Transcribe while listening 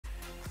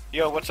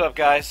Yo, what's up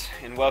guys,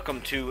 and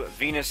welcome to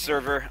Venus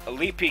Server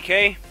Elite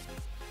PK.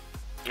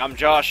 I'm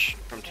Josh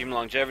from Team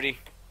Longevity.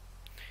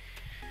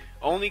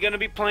 Only going to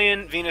be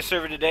playing Venus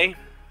Server today.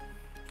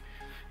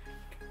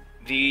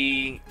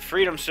 The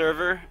Freedom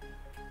Server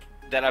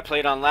that I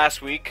played on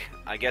last week,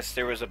 I guess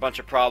there was a bunch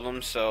of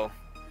problems, so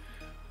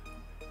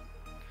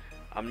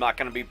I'm not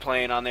going to be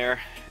playing on there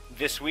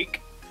this week.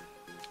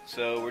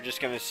 So we're just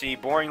going to see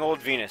boring old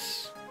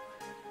Venus.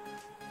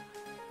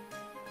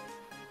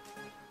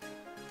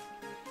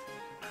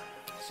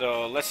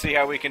 So let's see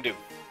how we can do.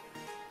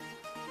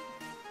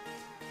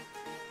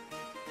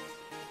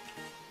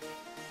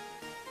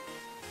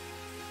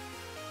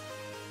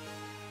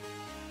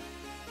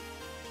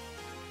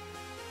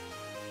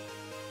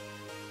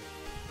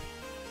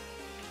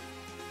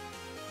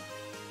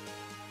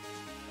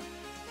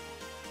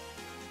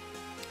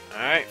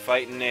 Alright,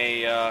 fighting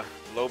a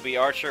low B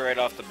archer right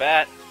off the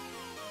bat.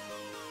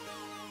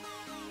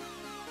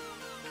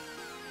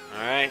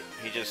 Alright,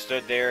 he just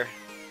stood there.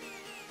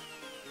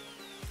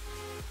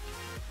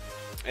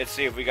 Let's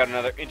see if we got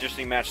another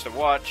interesting match to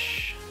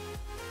watch.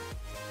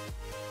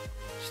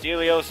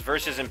 Stelios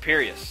versus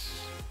Imperius.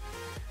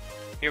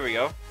 Here we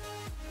go.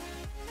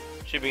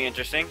 Should be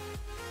interesting.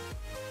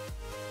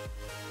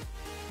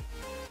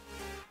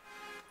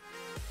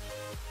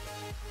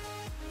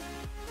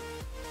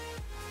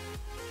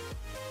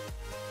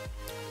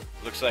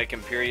 Looks like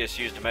Imperius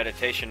used a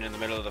meditation in the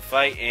middle of the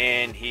fight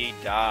and he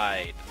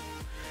died.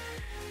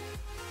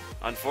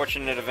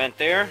 Unfortunate event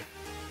there.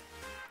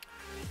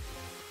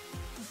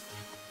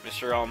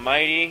 Mr.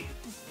 Almighty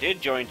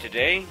did join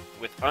today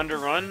with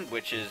Underrun,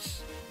 which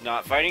is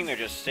not fighting, they're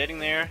just sitting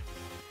there.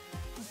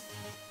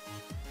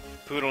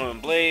 Poodle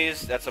and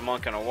Blaze, that's a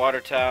monk on a water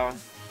tower.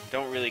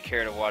 Don't really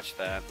care to watch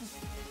that.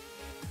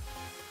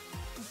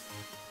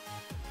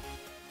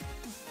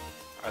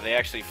 Are they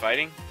actually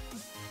fighting?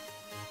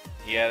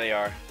 Yeah, they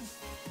are.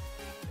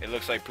 It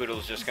looks like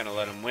Poodle's just gonna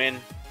let him win.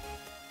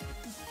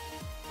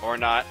 Or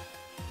not.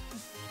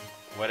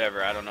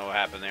 Whatever, I don't know what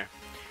happened there.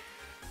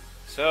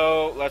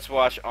 So, let's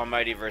watch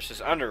Almighty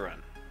versus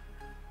Underrun.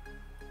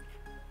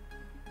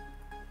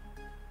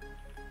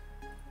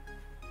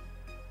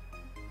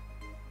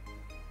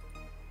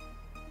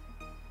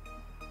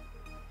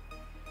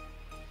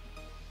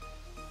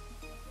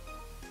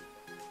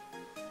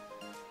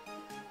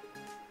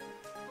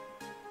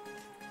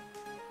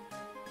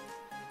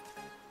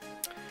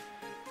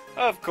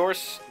 Of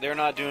course, they're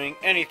not doing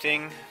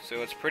anything, so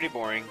it's pretty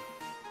boring.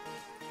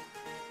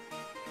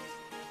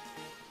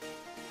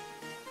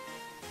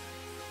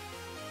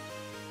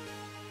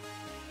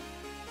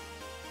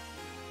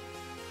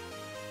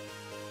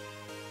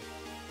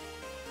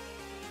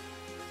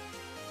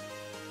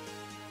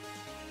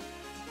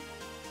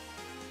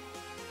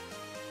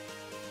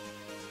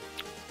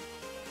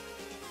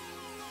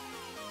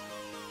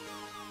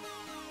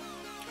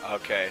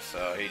 Okay,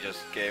 so he just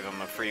gave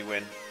him a free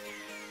win.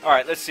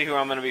 Alright, let's see who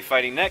I'm going to be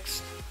fighting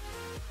next.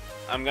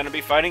 I'm going to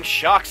be fighting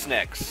Shox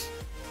next.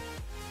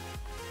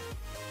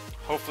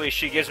 Hopefully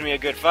she gives me a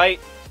good fight.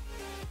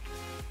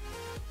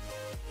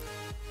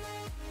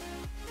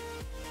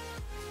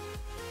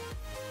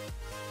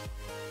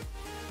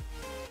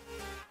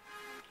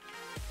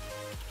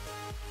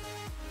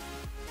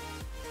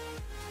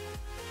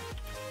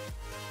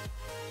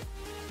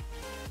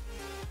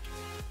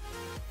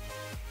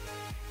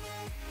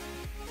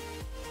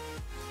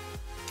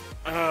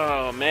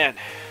 Oh man,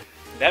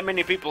 that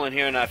many people in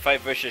here and I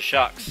fight versus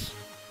Shox.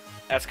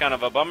 That's kind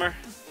of a bummer.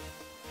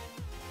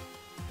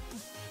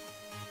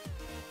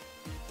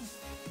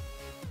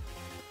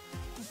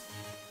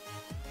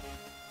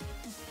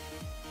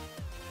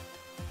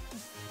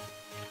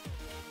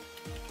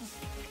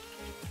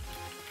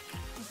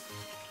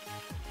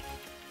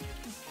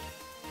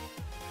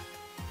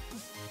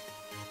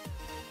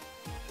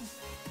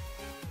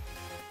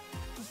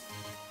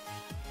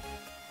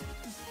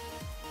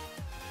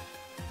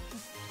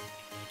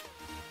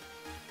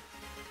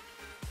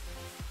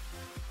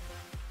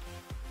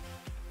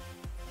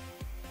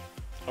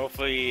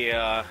 Hopefully,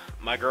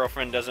 my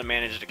girlfriend doesn't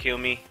manage to kill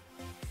me.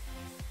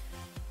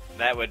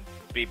 That would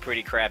be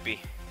pretty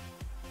crappy.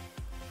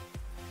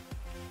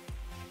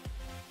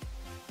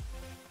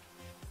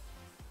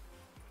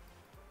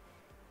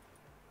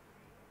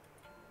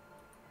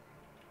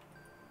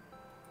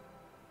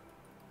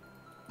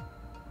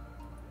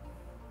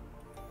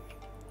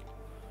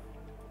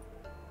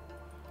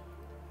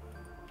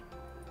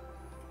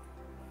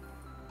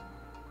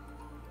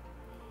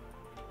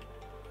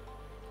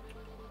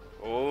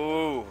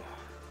 Oh,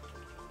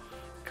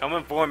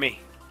 coming for me.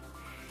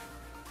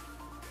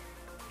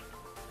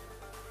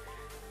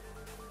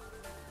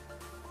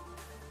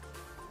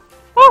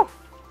 Woo!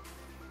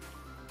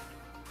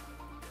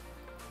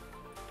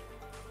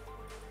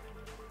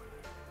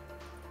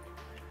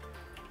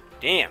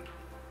 Damn.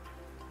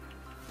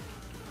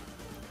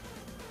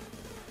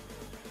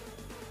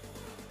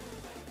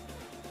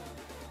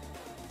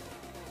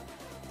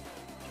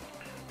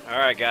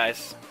 Alright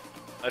guys,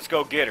 let's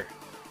go get her.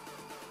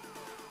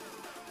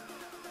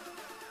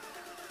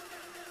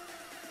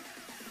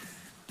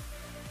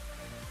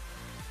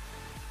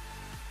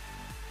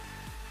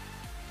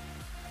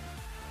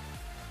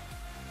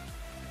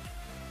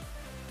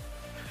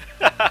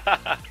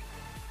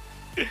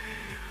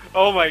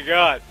 Oh my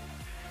god.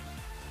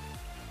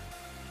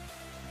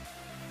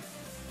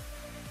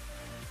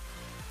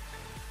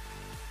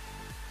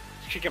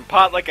 She can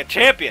pot like a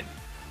champion.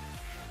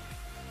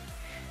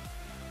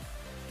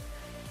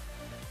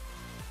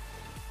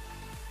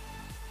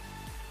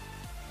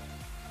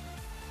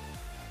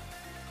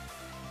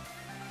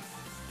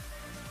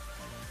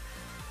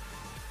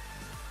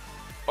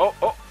 Oh,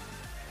 oh.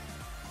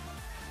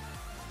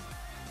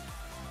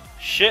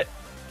 Shit.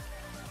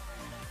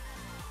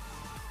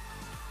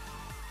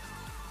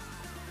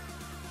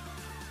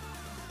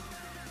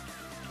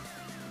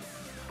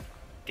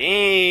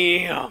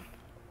 Damn.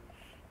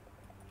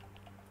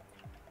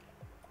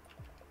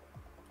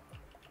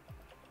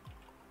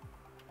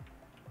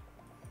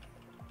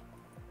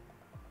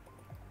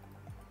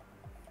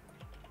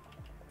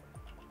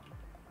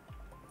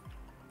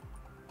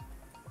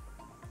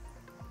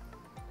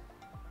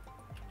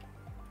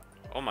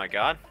 Oh my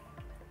god.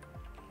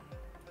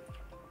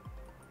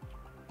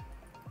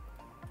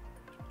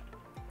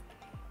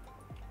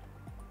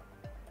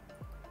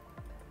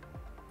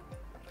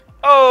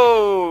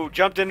 Oh,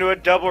 jumped into a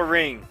double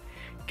ring.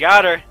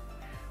 Got her.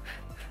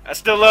 I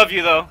still love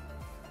you though.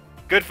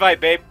 Good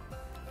fight, babe.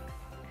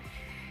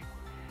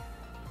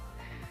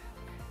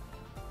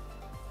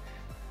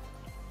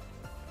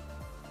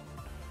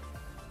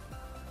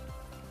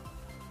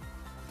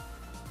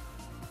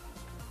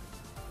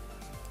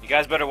 You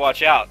guys better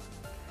watch out.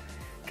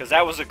 Because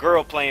that was a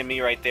girl playing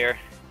me right there.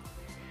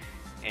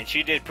 And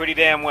she did pretty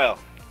damn well.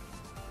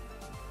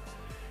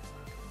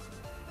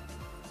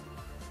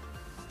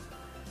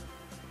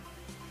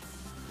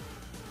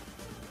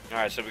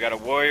 Alright, so we got a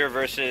warrior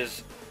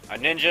versus a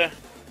ninja.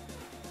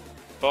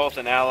 Both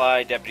an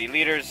ally deputy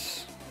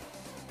leaders.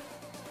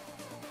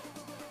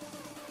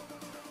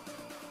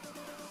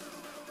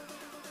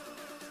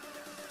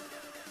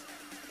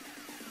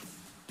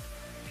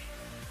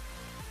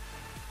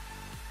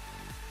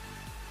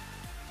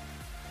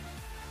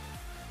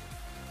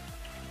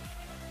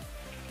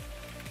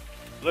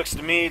 Looks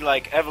to me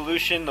like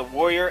Evolution, the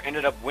warrior,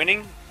 ended up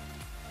winning.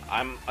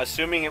 I'm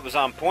assuming it was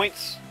on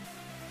points.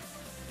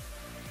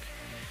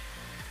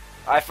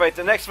 I fight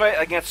the next fight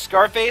against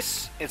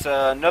Scarface. It's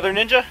another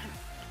ninja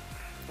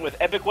with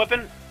epic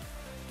weapon.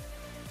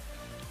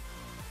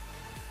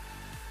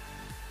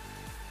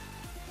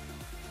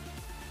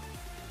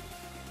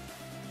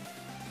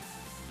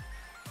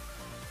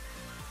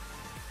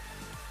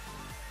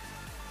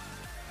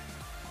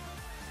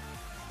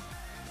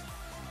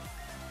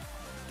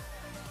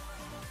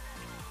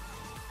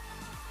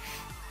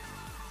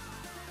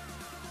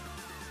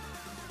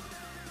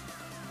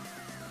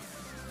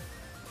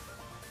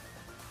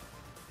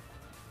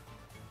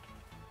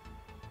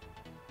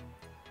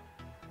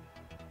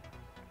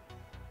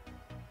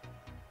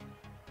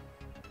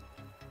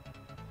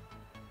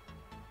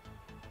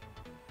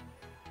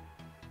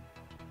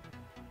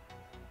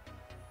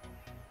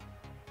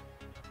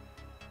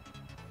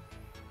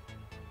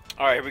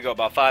 Alright, here we go.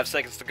 About 5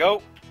 seconds to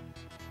go.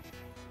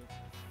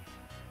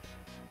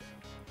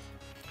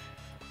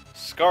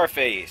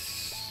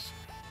 Scarface.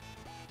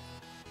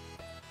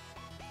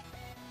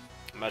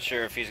 I'm not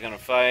sure if he's going to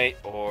fight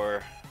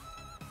or...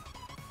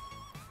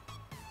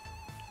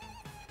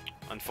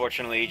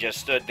 Unfortunately, he just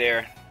stood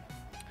there.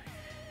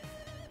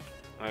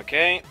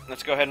 Okay,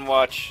 let's go ahead and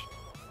watch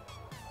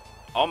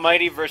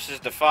Almighty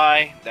versus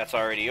Defy. That's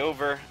already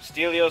over.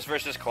 Stelios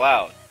versus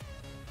Cloud.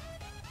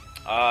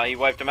 He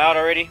wiped him out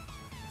already.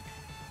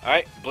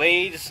 Alright,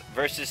 Blaze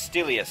versus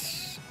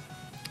Stelios.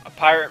 A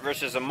pirate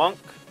versus a monk.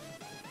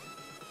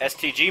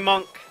 STG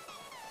monk.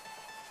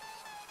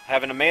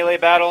 Having a melee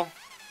battle.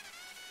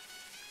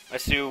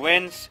 Let's see who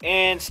wins.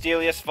 And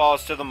Stelios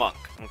falls to the monk.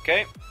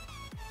 Okay.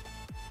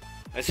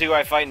 Let's see who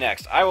I fight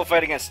next. I will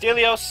fight against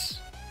Stelios.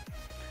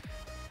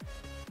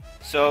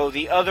 So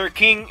the other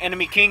king,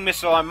 enemy king,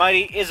 Mr.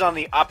 Almighty, is on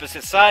the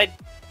opposite side.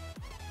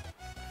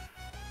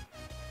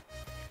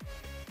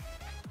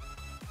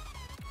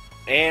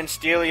 And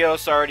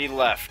Stelios already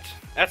left.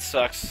 That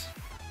sucks.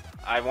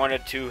 I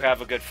wanted to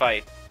have a good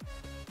fight.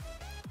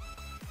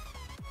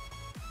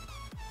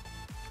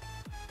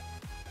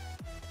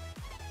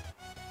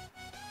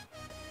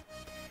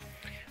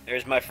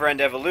 There's my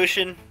friend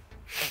Evolution.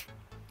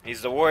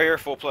 He's the warrior,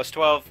 full plus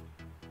 12.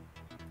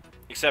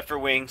 Except for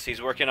wings.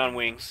 He's working on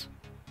wings.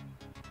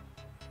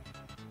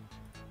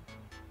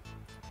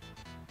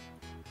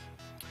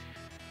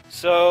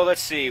 So,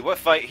 let's see. What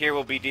fight here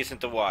will be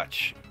decent to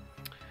watch?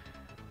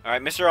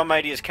 Alright, Mr.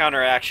 Almighty is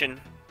counter action,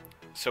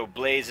 so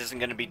Blaze isn't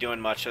going to be doing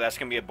much, so that's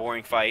going to be a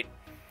boring fight.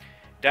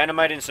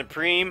 Dynamite and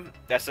Supreme,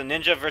 that's a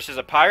ninja versus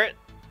a pirate.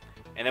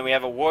 And then we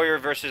have a warrior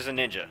versus a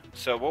ninja.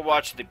 So we'll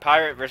watch the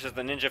pirate versus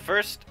the ninja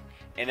first,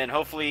 and then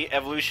hopefully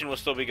Evolution will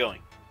still be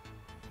going.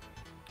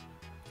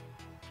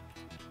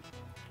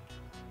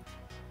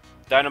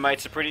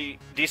 Dynamite's a pretty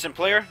decent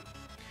player.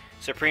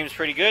 Supreme's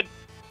pretty good.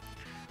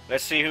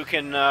 Let's see who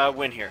can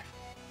win here.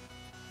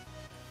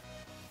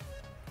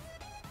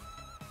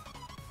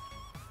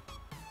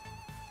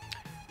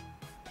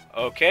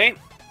 Okay,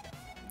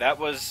 that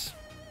was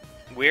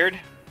weird.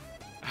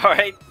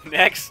 Alright,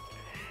 next.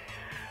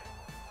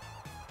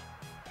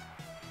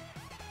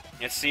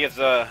 Let's see if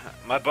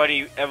my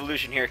buddy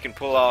Evolution here can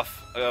pull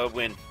off a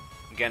win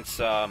against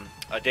A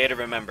Day to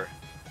Remember.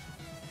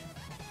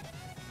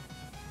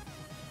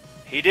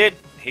 He did.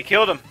 He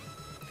killed him.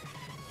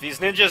 These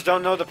ninjas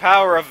don't know the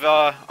power of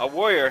a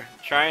warrior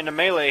trying to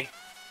melee.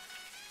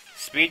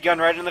 Speed gun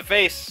right in the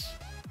face.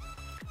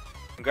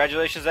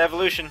 Congratulations,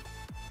 Evolution.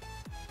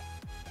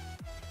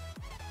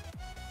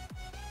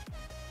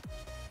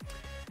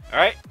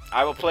 Alright,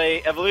 I will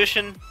play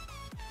Evolution,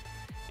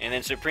 and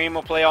then Supreme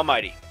will play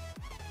Almighty.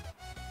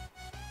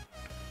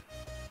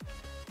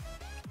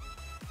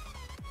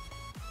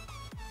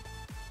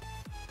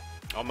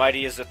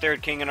 Almighty is the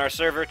third king in our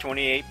server,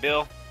 28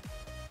 bill.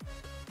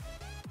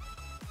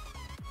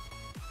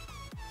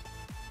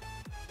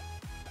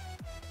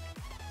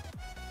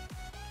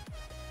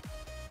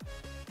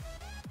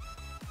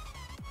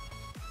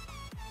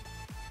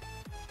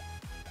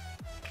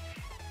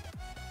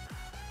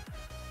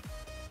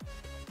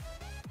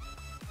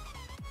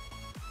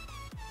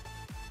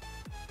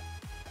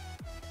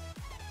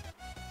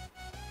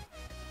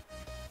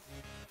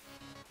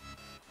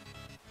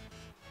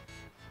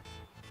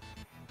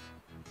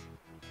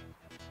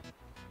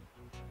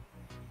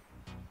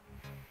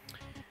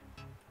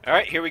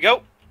 Alright, here we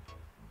go.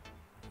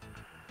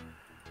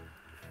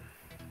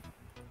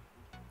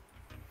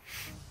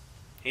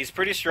 He's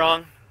pretty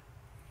strong,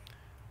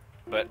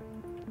 but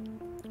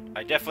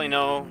I definitely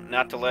know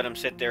not to let him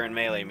sit there and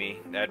melee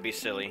me. That'd be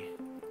silly.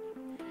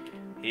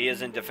 He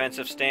is in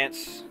defensive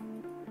stance,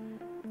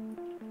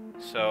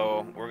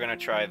 so we're gonna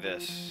try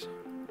this.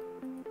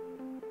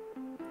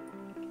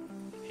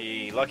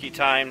 He lucky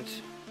timed.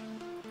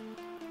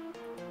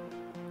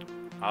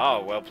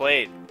 Oh, well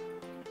played.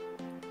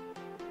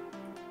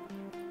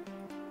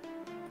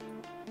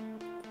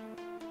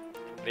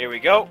 There we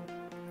go.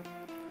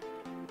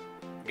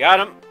 Got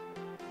him.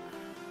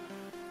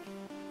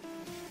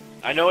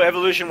 I know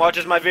Evolution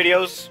watches my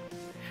videos.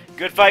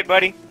 Good fight,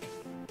 buddy.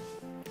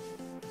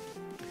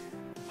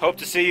 Hope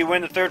to see you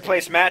win the third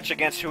place match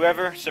against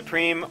whoever,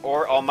 Supreme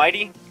or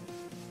Almighty.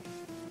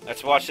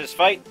 Let's watch this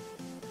fight.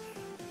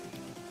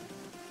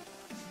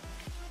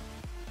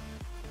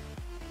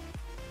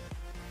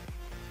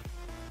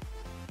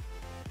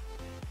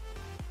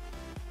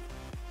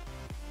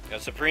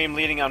 Got Supreme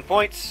leading on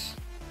points.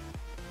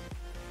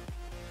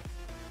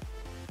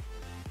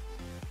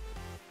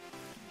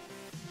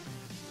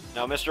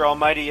 Now, Mr.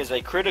 Almighty is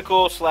a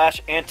critical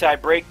 /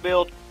 anti-break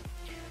build.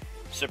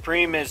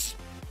 Supreme is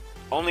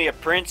only a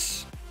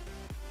prince,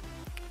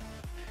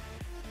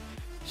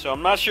 so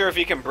I'm not sure if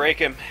he can break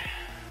him.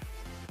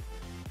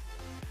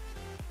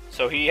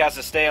 So he has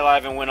to stay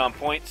alive and win on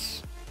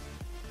points.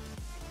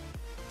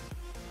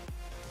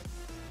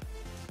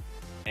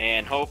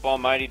 And hope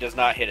Almighty does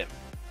not hit him.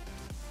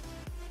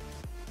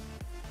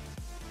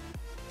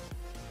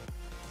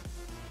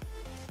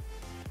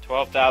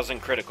 12,000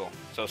 critical.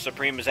 So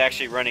Supreme is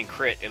actually running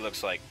crit, it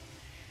looks like.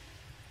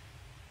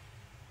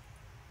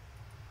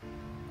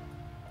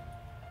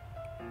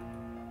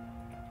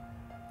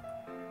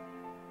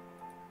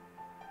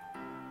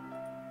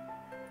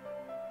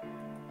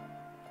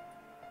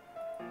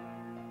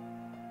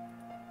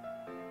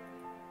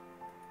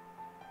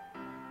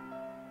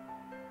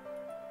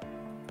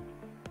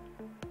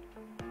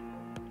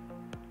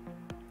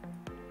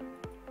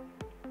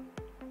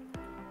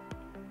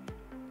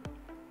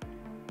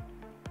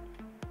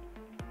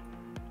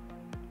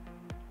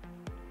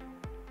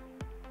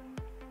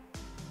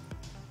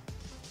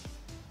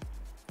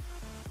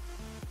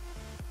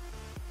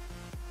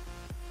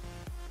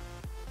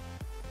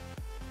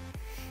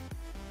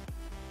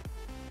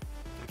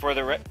 For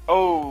the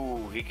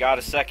oh, he got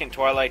a second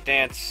Twilight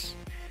Dance,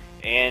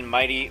 and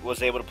Mighty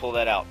was able to pull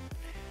that out.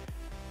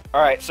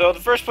 Alright, so the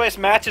first place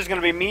match is going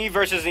to be me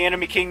versus the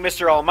enemy king,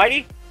 Mr.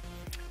 Almighty.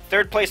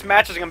 Third place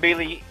match is going to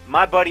be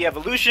my buddy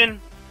Evolution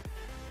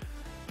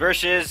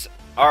versus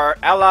our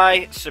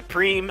ally,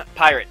 Supreme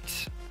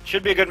Pirate.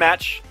 Should be a good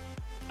match.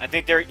 I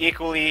think they're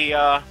equally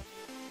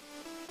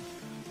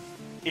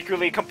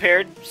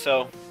compared,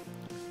 so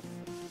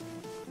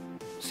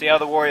see how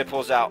the warrior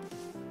pulls out.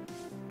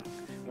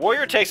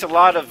 Warrior takes a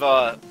lot of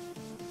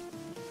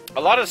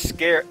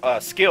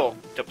skill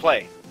to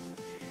play.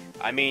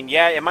 I mean,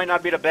 yeah, it might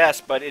not be the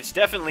best, but it's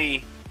they're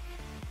definitely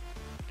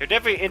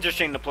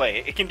interesting to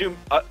play. It can do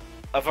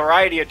a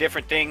variety of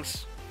different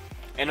things.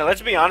 And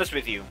let's be honest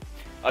with you,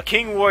 a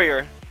King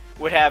Warrior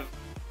would have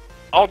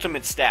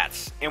ultimate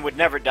stats and would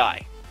never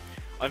die.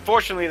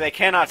 Unfortunately, they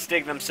cannot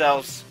stig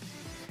themselves,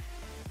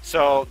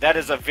 so that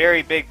is a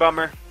very big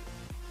bummer,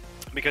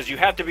 because you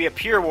have to be a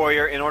pure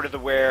warrior in order to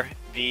wear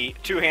the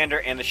two-hander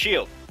and the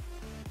shield.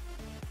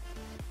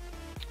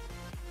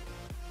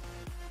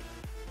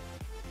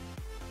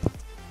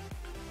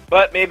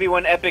 But maybe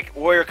when Epic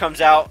Warrior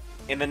comes out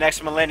in the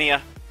next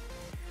millennia,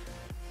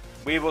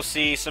 we will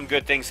see some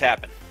good things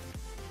happen.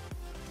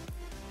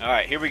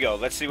 Alright, here we go.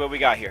 Let's see what we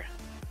got here.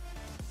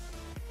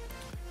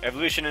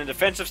 Evolution in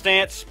defensive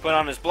stance. Put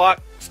on his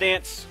block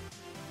stance.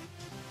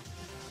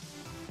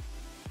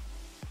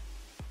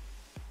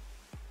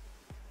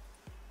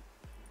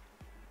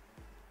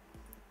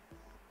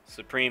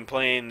 Supreme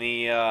playing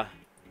the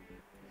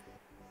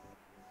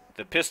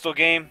pistol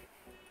game.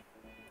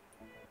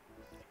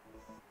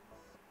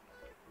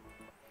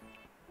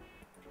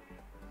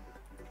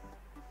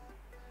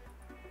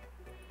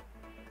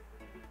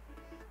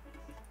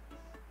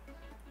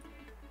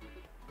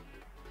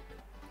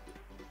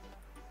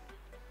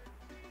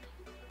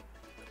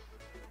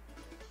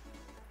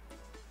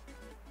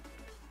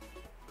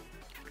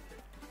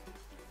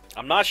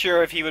 I'm not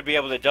sure if he would be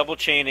able to double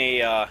chain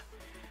a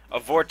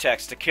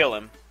vortex to kill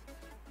him.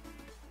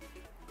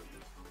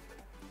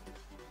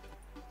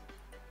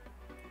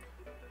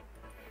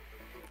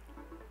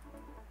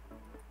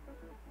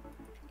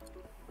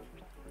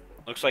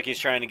 Looks like he's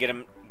trying to get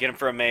him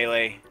for a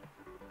melee.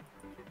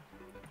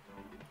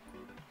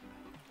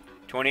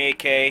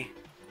 28k.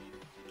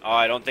 Oh,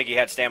 I don't think he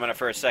had stamina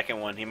for a second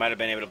one. He might have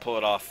been able to pull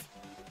it off.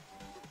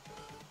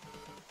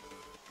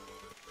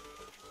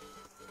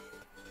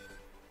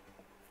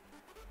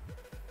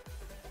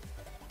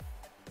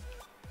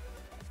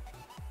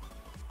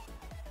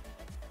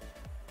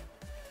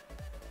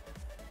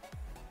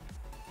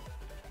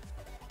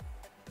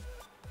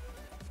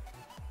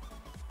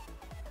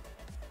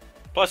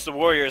 Plus, the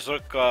Warriors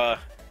have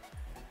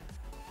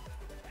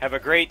a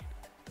great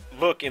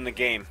look in the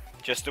game.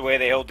 Just the way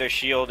they hold their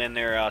shield and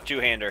their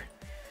two-hander.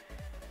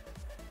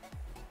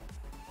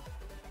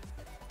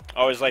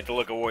 Always like the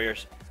look of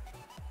Warriors.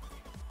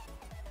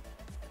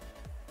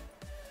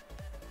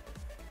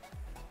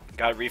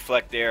 Got to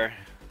reflect there.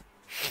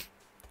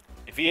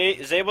 If he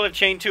is able to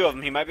chain two of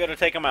them, he might be able to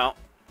take them out.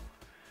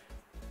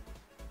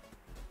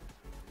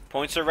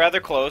 Points are rather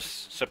close.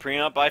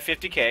 Supreme up by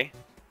 50k.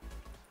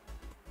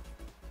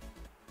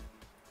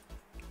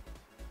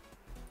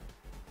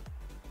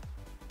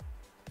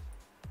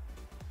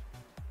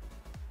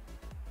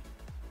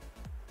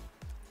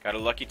 Got a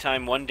lucky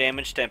time 1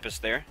 damage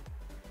Tempest there.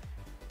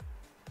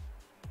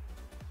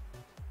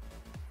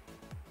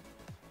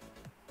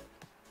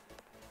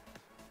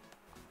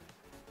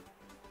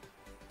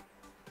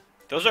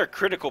 Those are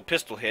critical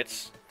pistol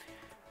hits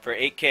for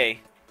 8k.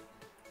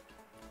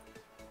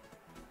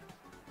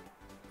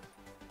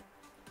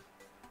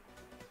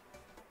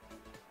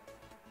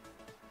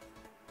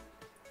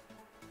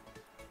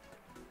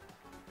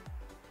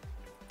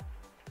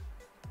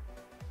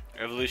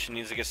 Evolution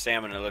needs to get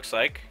stamina, it looks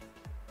like.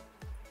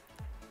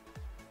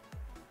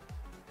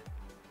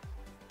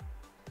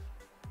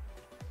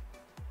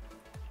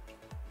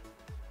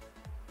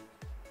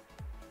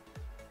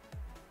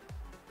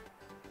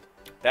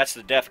 That's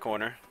the death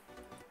corner.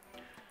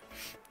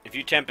 If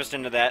you Tempest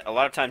into that, a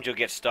lot of times you'll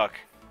get stuck.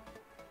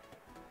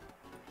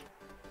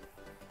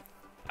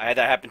 I had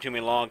that happen to me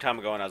a long time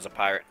ago when I was a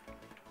pirate.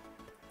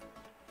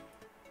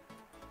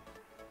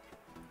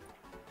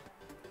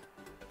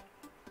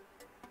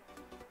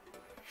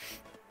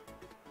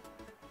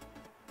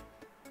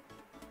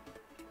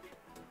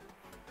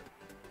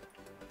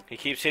 He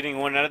keeps hitting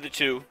one out of the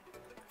two.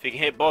 If he can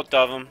hit both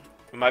of them,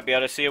 we might be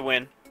able to see a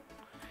win.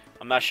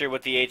 I'm not sure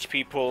what the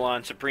HP pull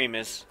on Supreme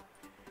is.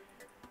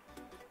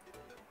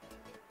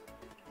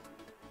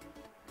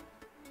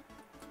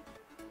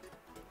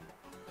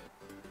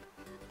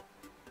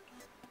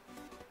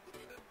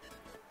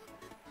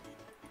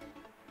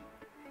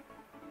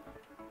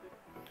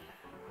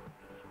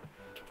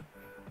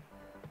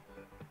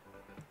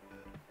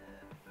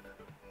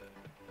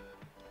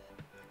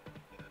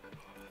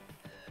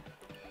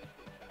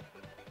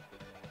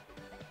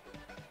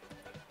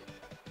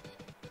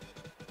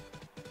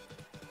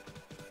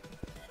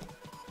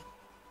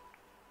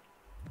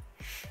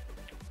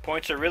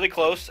 Points are really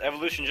close.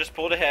 Evolution just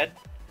pulled ahead.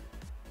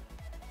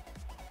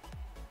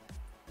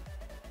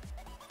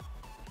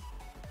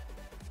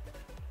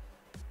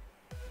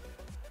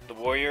 The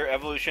Warrior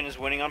Evolution is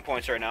winning on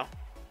points right now.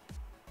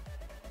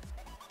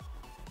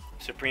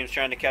 Supreme's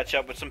trying to catch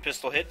up with some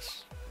pistol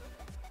hits.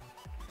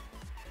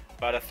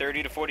 About a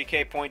 30 to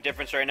 40k point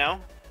difference right now.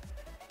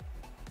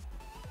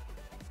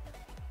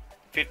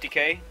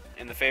 50k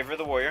in the favor of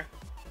the Warrior.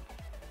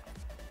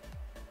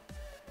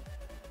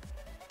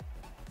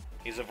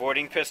 He's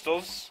avoiding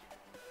pistols.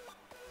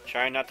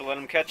 Trying not to let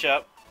him catch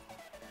up.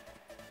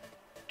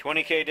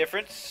 20k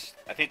difference.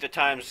 I think the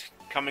time's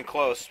coming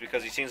close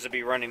because he seems to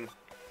be running.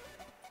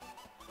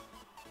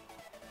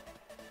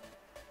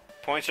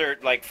 Points are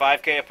like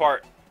 5k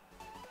apart.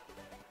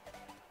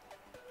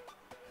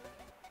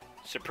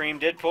 Supreme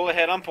did pull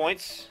ahead on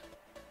points.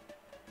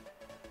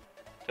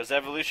 Does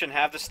Evolution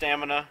have the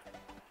stamina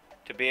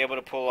to be able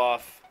to pull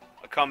off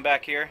a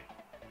comeback here?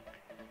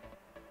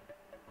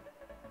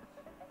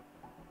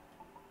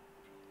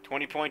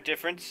 20 point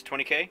difference,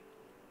 20k,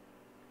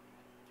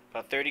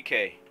 about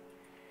 30k.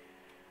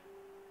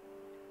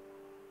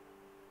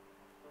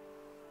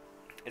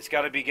 It's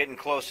got to be getting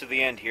close to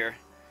the end here.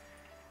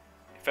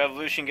 If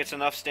Evolution gets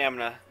enough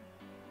stamina,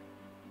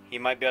 he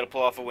might be able to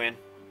pull off a win.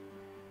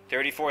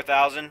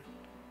 34,000.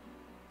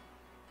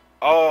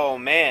 Oh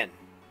man,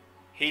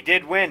 he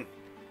did win.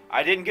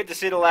 I didn't get to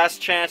see the last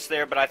chance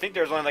there, but I think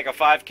there's only like a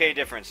 5k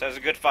difference. That was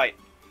a good fight.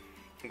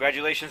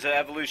 Congratulations to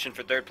Evolution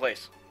for 3rd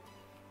place.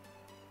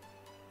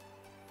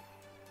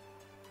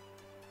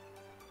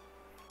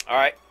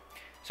 Alright,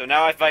 so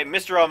now I fight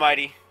Mr.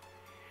 Almighty.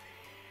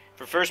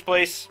 For first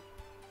place,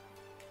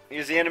 he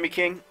is the enemy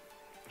king.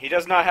 He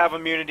does not have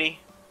immunity.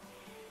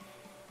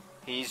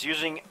 He's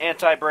using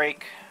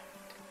anti-break.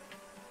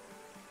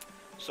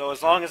 So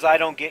as long as I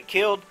don't get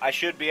killed, I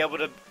should be able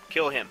to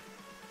kill him.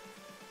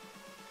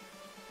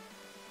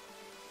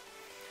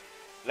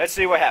 Let's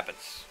see what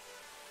happens.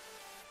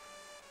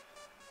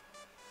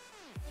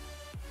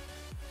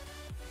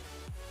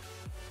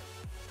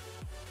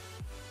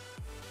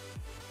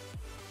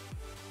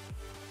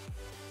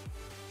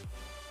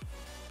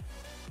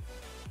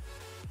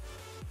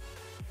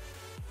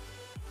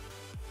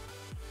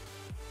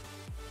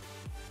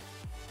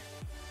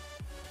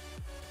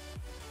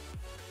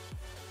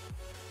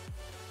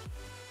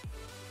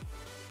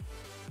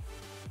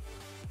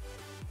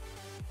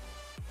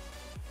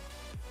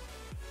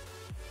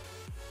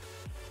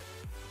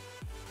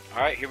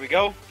 Alright, here we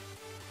go.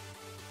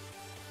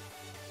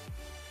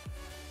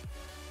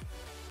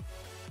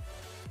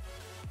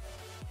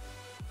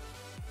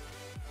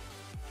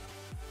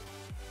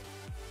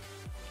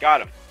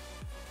 Got him.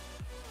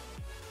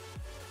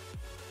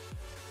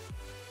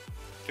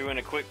 Threw in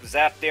a quick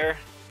zap there,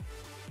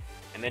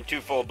 and then 2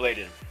 full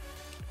bladed him.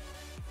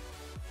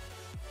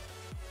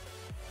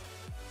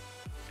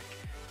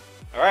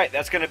 Alright,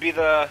 that's going to be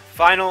the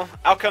final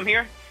outcome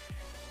here.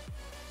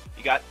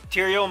 You got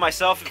Tyrael,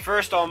 myself in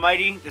first,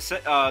 Almighty,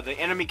 the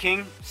enemy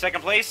king,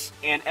 second place,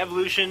 and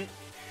Evolution,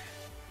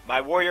 my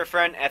warrior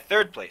friend, at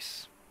third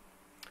place.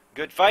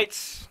 Good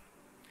fights.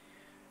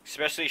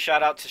 Especially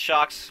shout out to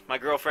Shocks, my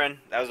girlfriend.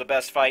 That was the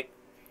best fight.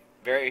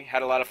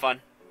 Had a lot of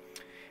fun.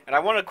 And I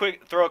want to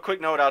throw a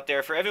quick note out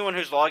there for everyone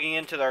who's logging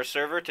into our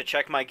server to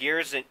check my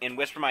gears and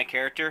whisper my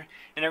character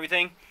and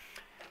everything.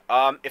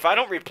 If I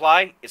don't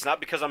reply, it's not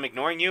because I'm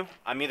ignoring you.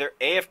 I'm either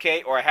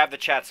AFK or I have the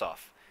chats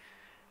off.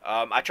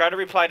 I try to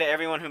reply to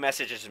everyone who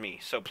messages me,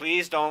 so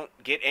please don't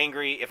get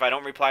angry if I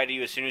don't reply to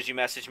you as soon as you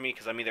message me,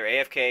 because I'm either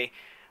AFK,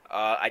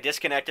 I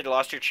disconnected,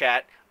 lost your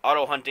chat,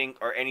 auto hunting,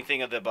 or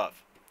anything of the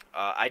above.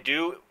 I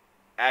do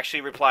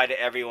actually reply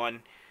to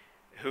everyone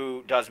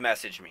who does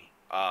message me.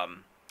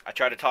 I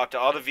try to talk to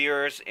all the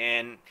viewers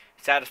and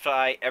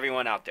satisfy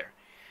everyone out there.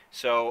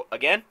 So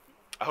again,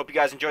 I hope you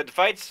guys enjoyed the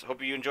fights.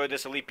 Hope you enjoyed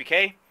this Elite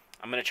PK.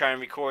 I'm going to try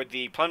and record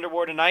the Plunder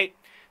War tonight,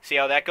 see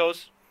how that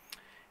goes,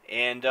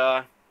 and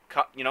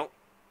you know,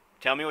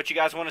 tell me what you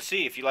guys want to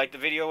see. If you like the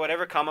video or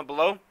whatever, comment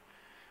below,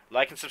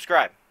 like and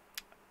subscribe.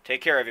 Take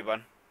care,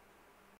 everyone.